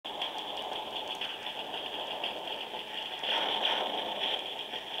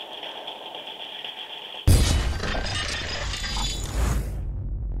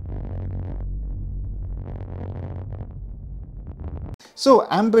So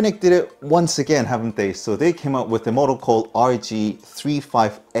Anbernic did it once again, haven't they? So they came out with a model called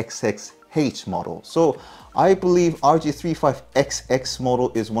RG35XX model. So I believe RG35XX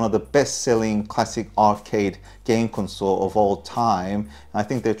model is one of the best-selling classic arcade game console of all time. I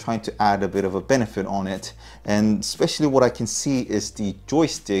think they're trying to add a bit of a benefit on it, and especially what I can see is the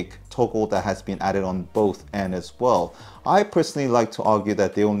joystick toggle that has been added on both ends as well. I personally like to argue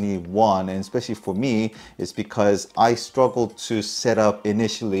that they only need one, and especially for me, it's because I struggled to set up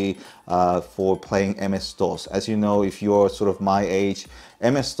initially for playing MS-DOS. As you know, if you're sort of my age,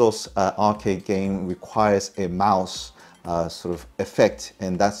 MS-DOS arcade game requires a mouse sort of effect,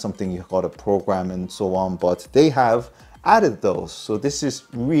 and that's something you've got to program and so on, but they have added those, so this is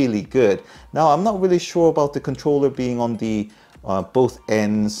really good. Now, I'm not really sure about the controller being on the both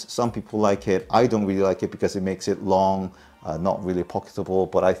ends. Some people like it. I don't really like it because it makes it long, not really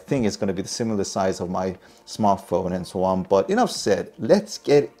pocketable, but I think it's going to be the similar size of my smartphone and so on. But enough said, let's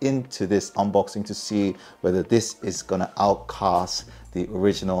get into this unboxing to see whether this is going to outclass the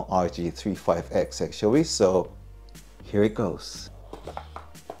original RG35XX, shall we? So here it goes.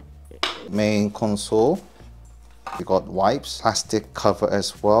 Main console. We got wipes, plastic cover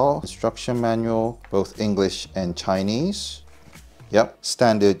as well, instruction manual, both English and Chinese. Yep,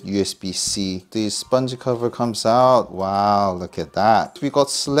 standard USB-C. The sponge cover comes out. Wow, look at that. We got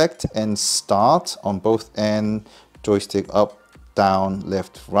select and start on both ends, joystick up, down,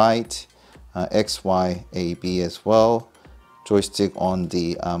 left, right, X, Y, A, B as well. Joystick on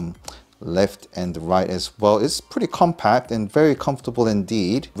the left and the right as well. It's pretty compact and very comfortable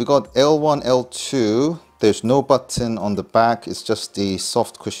indeed. We got L1, L2. There's no button on the back, it's just the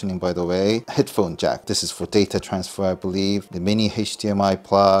soft cushioning, by the way. Headphone jack, this is for data transfer, I believe. The mini HDMI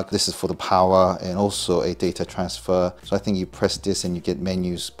plug, this is for the power and also a data transfer. So I think you press this and you get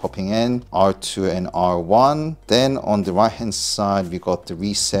menus popping in, R2 and R1. Then on the right hand side, we got the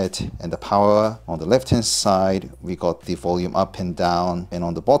reset and the power. On the left hand side, we got the volume up and down. And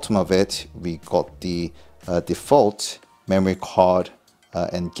on the bottom of it, we got the default memory card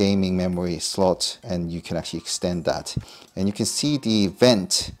and gaming memory slot, and you can actually extend that. And you can see the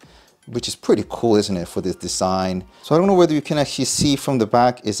vent, which is pretty cool, isn't it, for this design. So I don't know whether you can actually see from the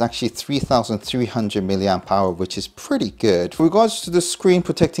back, it's actually 3,300 milliamp hour, which is pretty good. With regards to the screen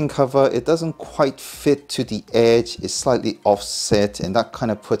protecting cover, it doesn't quite fit to the edge. It's slightly offset, and that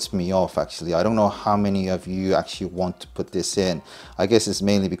kind of puts me off actually. I don't know how many of you actually want to put this in. I guess it's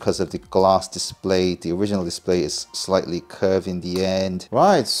mainly because of the glass display. The original display is slightly curved in the end.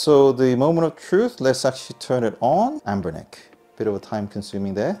 Right, so the moment of truth, let's actually turn it on. Anbernic, bit of a time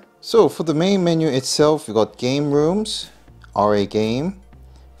consuming there. So for the main menu itself, we got game rooms, RA game,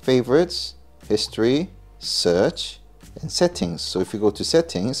 favorites, history, search, and settings. So if you go to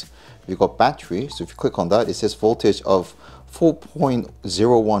settings, we got battery. So if you click on that, it says voltage of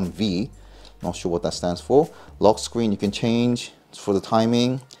 4.01 V. Not sure what that stands for. Lock screen you can change for the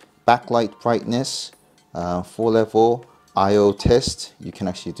timing, backlight brightness, 4-level IO test. You can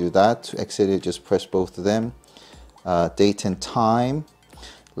actually do that. To exit it, just press both of them. Date and time.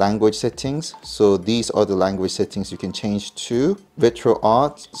 Language settings, so these are the language settings you can change to. Retro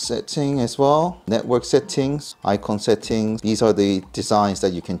art setting as well. Network settings, icon settings, these are the designs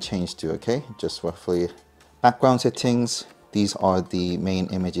that you can change to, okay, just roughly. Background settings, these are the main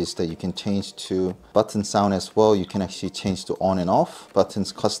images that you can change to. Button sound as well, you can actually change to on and off.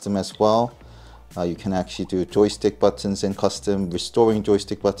 Buttons custom as well. You can actually do joystick buttons in custom, restoring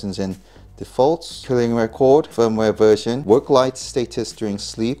joystick buttons in defaults, killing record, firmware version, work light status during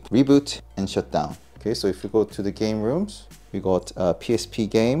sleep, reboot and shut down. Okay, so if you go to the game rooms, we got PSP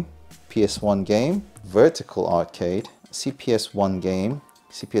game, PS1 game, vertical arcade, CPS1 game,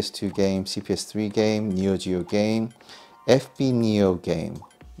 CPS2 game, CPS3 game, Neo Geo game, FB Neo game,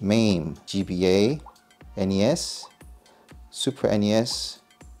 MAME, GBA, NES, Super NES,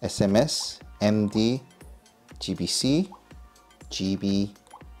 SMS, MD, GBC, GB,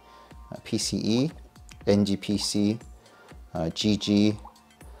 PCE, NGPC, GG,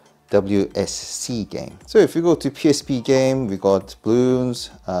 WSC game. So if you go to PSP game, we got Bloons,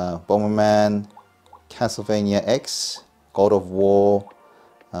 Bomberman, Castlevania X, God of War,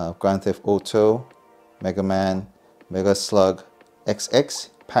 Grand Theft Auto, Mega Man, Mega Slug, XX,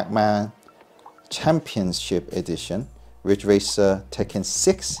 Pac-Man, Championship Edition, Ridge Racer, Tekken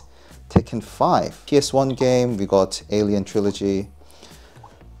 6, Tekken 5. PS1 game, we got Alien Trilogy.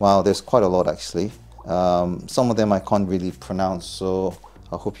 Wow, there's quite a lot actually. Some of them I can't really pronounce, so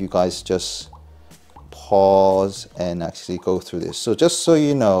I hope you guys just pause and actually go through this. So just so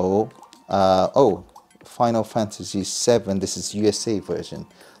you know, oh, Final Fantasy VII, this is USA version.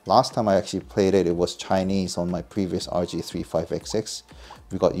 Last time I actually played it, it was Chinese on my previous RG35XX.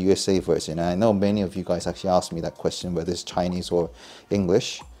 We got USA version, and I know many of you guys actually asked me that question whether it's Chinese or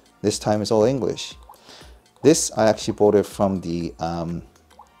English. This time it's all English. This, I actually bought it from the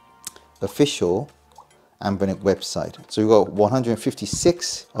official Anbernic website. So we got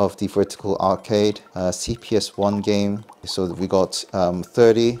 156 of the vertical arcade CPS1 game. So we got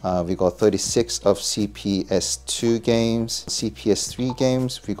 30, we got 36 of CPS2 games. CPS3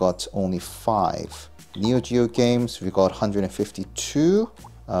 games, we got only 5. Neo Geo games, we got 152.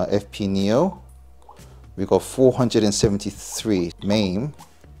 FP Neo, we got 473. MAME,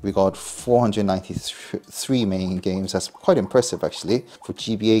 we got 493 main games. That's quite impressive actually. For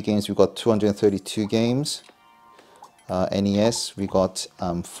GBA games, we got 232 games. NES, we got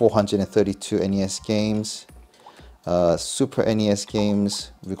 432 NES games. Super NES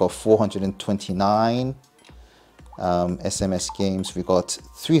games, we got 429. SMS games, we got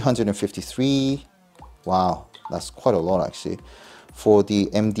 353. Wow, that's quite a lot actually. For the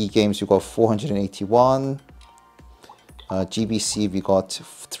MD games, we got 481. GBC, we got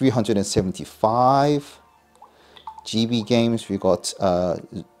 375. GB games, we got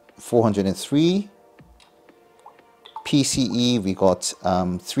 403. PCE, we got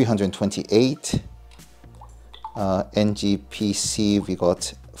 328. NGPC, we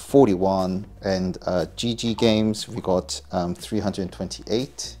got 41. And GG games, we got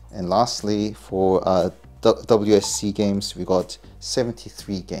 328. And lastly, for WSC games, we got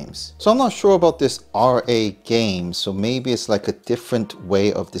 73 games. So I'm not sure about this RA game, so maybe it's like a different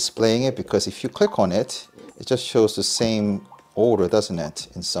way of displaying it, because if you click on it, it just shows the same order, doesn't it?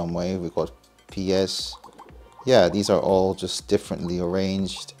 In some way, we got PS. Yeah, these are all just differently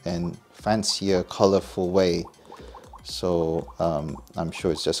arranged and fancier, colorful way. So I'm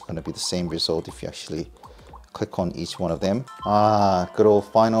sure it's just going to be the same result if you actually click on each one of them. Good old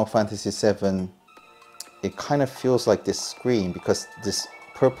Final Fantasy VII. It kind of feels like this screen, because this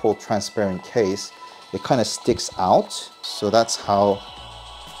purple transparent case, it kind of sticks out. So that's how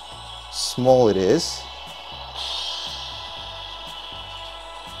small it is.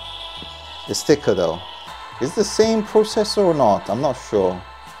 It's thicker though. Is it the same processor or not? I'm not sure.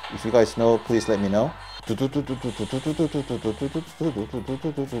 If you guys know, please let me know.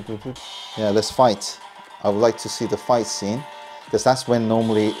 Yeah, let's fight. I would like to see the fight scene, because that's when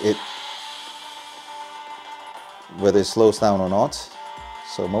normally whether it slows down or not.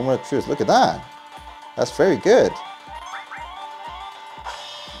 So moment of truth, look at that. That's very good.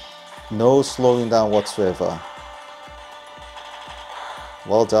 No slowing down whatsoever.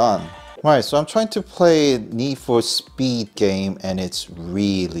 Well done. Alright, so I'm trying to play Need for Speed game and it's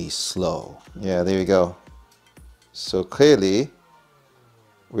really slow. Yeah, there you go. So clearly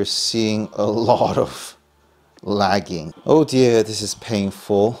we're seeing a lot of lagging. Oh dear, this is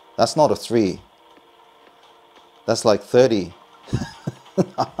painful. That's not a 3. That's like 30.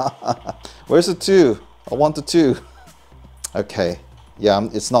 Where's the 2? I want the 2. Okay, yeah,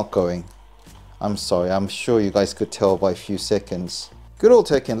 it's not going. I'm sorry, I'm sure you guys could tell by a few seconds. Good old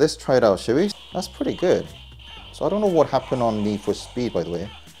Tekken, let's try it out, shall we? That's pretty good. So I don't know what happened on Need for Speed, by the way.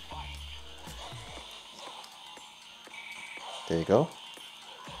 There you go.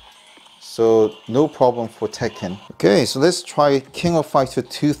 So no problem for Tekken. Okay, so let's try King of Fighter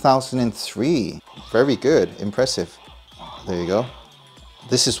 2003. Very good, impressive. There you go.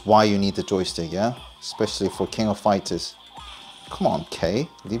 This is why you need the joystick, yeah? Especially for King of Fighters. Come on, Kay,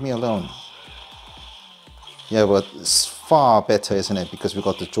 leave me alone. Yeah, but it's far better, isn't it? Because we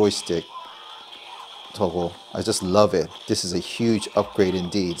got the joystick toggle. I just love it. This is a huge upgrade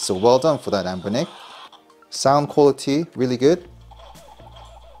indeed. So well done for that, Anbernic. Sound quality, really good.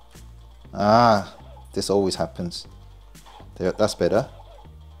 This always happens. There, that's better.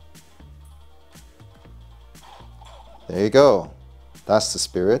 There you go. That's the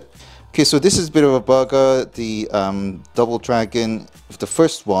spirit. Okay, so this is a bit of a bugger. The Double Dragon, the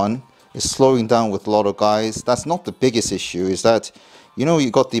first one, is slowing down with a lot of guys. That's not the biggest issue, is that, you know, you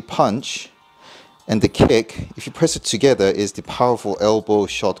got the punch and the kick. If you press it together, is the powerful elbow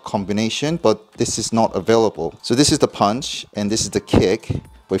shot combination, but this is not available. So this is the punch and this is the kick,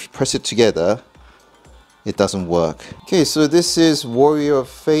 but if you press it together, it doesn't work. Okay, so this is Warrior of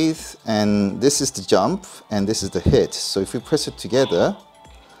Faith, and this is the jump, and this is the hit. So if you press it together,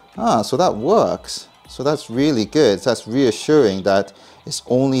 so that works. So that's really good. That's reassuring that it's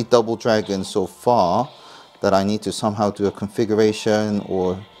only Double Dragon so far, that I need to somehow do a configuration,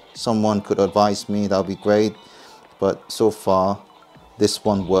 or someone could advise me, that would be great. But so far, this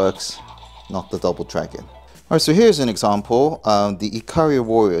one works, not the Double Dragon. Alright, so here's an example. The Ikari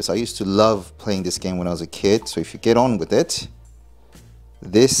Warriors. I used to love playing this game when I was a kid. So if you get on with it,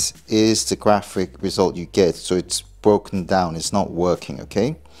 This is the graphic result you get. So it's broken down, it's not working,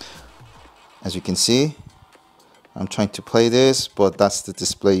 okay? As you can see, I'm trying to play this, but that's the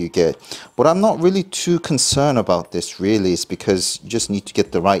display you get. But I'm not really too concerned about this really. It's because you just need to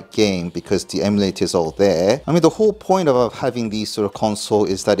get the right game because the emulator is all there. I mean, the whole point of having these sort of console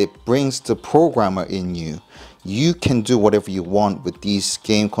is that it brings the programmer in you. You can do whatever you want with these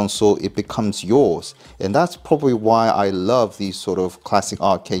game console. It becomes yours. And that's probably why I love these sort of classic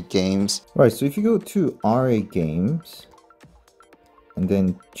arcade games. Right, so if you go to RA games and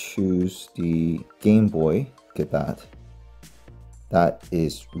then choose the Game Boy, get that. That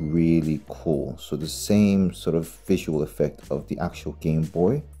is really cool. So the same sort of visual effect of the actual Game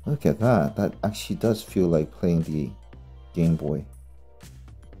Boy. Look at that. That actually does feel like playing the Game Boy.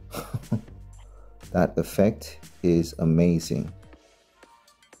 That effect is amazing.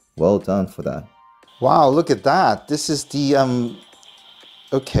 Well done for that. Wow, look at that. This is the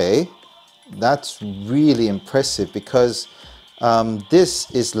okay. That's really impressive because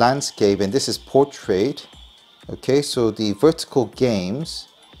this is landscape and this is portrait. Okay, so the vertical games,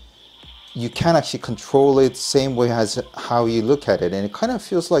 you can actually control it same way as how you look at it, and it kind of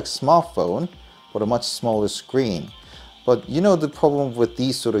feels like smartphone but a much smaller screen. But you know, the problem with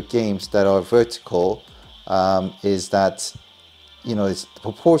these sort of games that are vertical is that, you know, the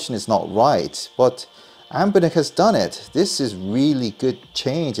proportion is not right. But Anbernic has done it. This is really good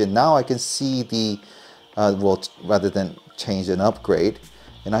change, and now I can see the well, rather than change and upgrade,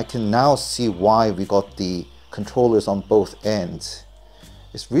 and I can now see why we got the controllers on both ends.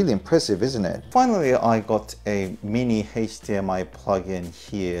 It's really impressive, isn't it? Finally, I got a mini HDMI plug-in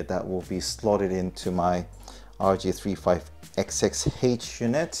here that will be slotted into my RG35XX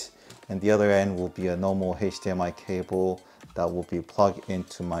unit, and the other end will be a normal HDMI cable that will be plugged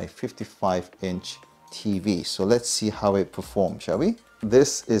into my 55-inch TV. So let's see how it performs, shall we?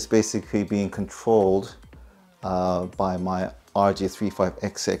 This is basically being controlled by my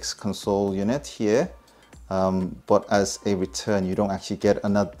RG35XX console unit here. But as a return, you don't actually get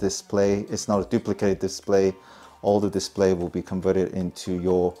another display. It's not a duplicated display. All the display will be converted into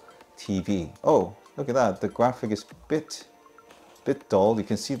your TV. Oh, look at that. The graphic is bit dull. You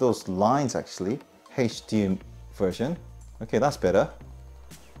can see those lines actually. HD version. Okay, that's better.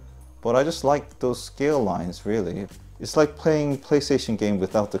 But I just like those scale lines really. It's like playing PlayStation game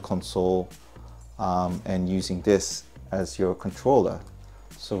without the console and using this as your controller.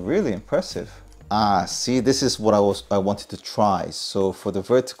 So really impressive. Ah, see, this is what I wanted to try. So for the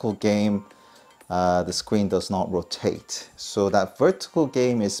vertical game, the screen does not rotate. So that vertical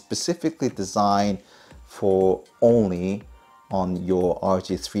game is specifically designed for only on your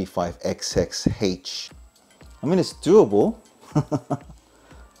RG35XX-H. I mean, it's doable,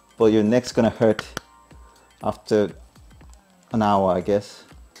 but your neck's gonna hurt after an hour, I guess.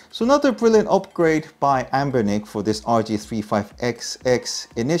 So another brilliant upgrade by Anbernic for this RG35XX.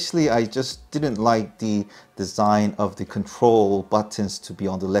 Initially, I just didn't like the design of the control buttons to be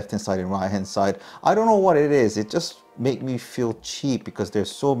on the left hand side and right hand side. I don't know what it is. It just made me feel cheap because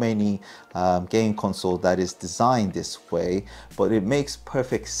there's so many game console that is designed this way. But it makes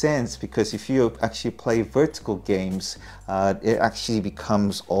perfect sense because if you actually play vertical games, it actually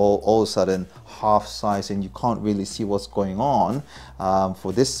becomes all of a sudden half size and you can't really see what's going on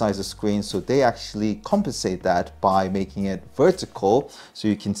for this size of screen. So they actually compensate that by making it vertical so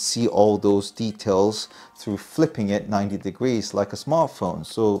you can see all those details through flipping it 90 degrees like a smartphone.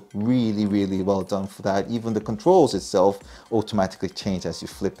 So really well done for that. Even the controls itself automatically change as you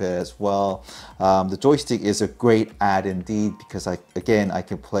flip it as well. The joystick is a great add indeed because I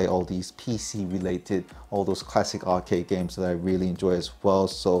can play all these PC related, all those classic arcade games that I really enjoy as well.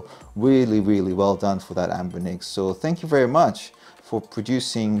 So really well done for that, Anbernic. So thank you very much for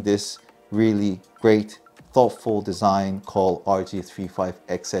producing this really great thoughtful design called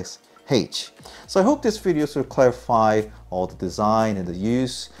RG35XX H. So I hope this video sort of clarify all the design and the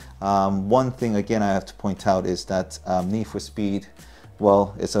use. One thing again I have to point out is that Need for Speed,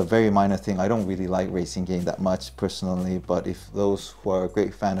 well, it's a very minor thing. I don't really like racing game that much personally, but if those who are a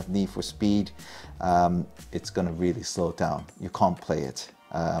great fan of Need for Speed, it's gonna really slow down. You can't play it.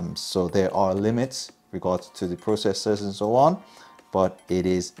 So there are limits regards to the processors and so on, but it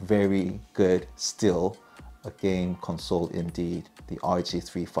is very good still. A game console indeed, the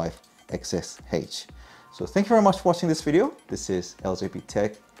RG35XX-H. So thank you very much for watching this video. This is LJP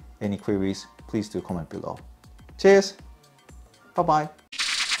Tech. Any queries, please do comment below. Cheers. Bye-bye.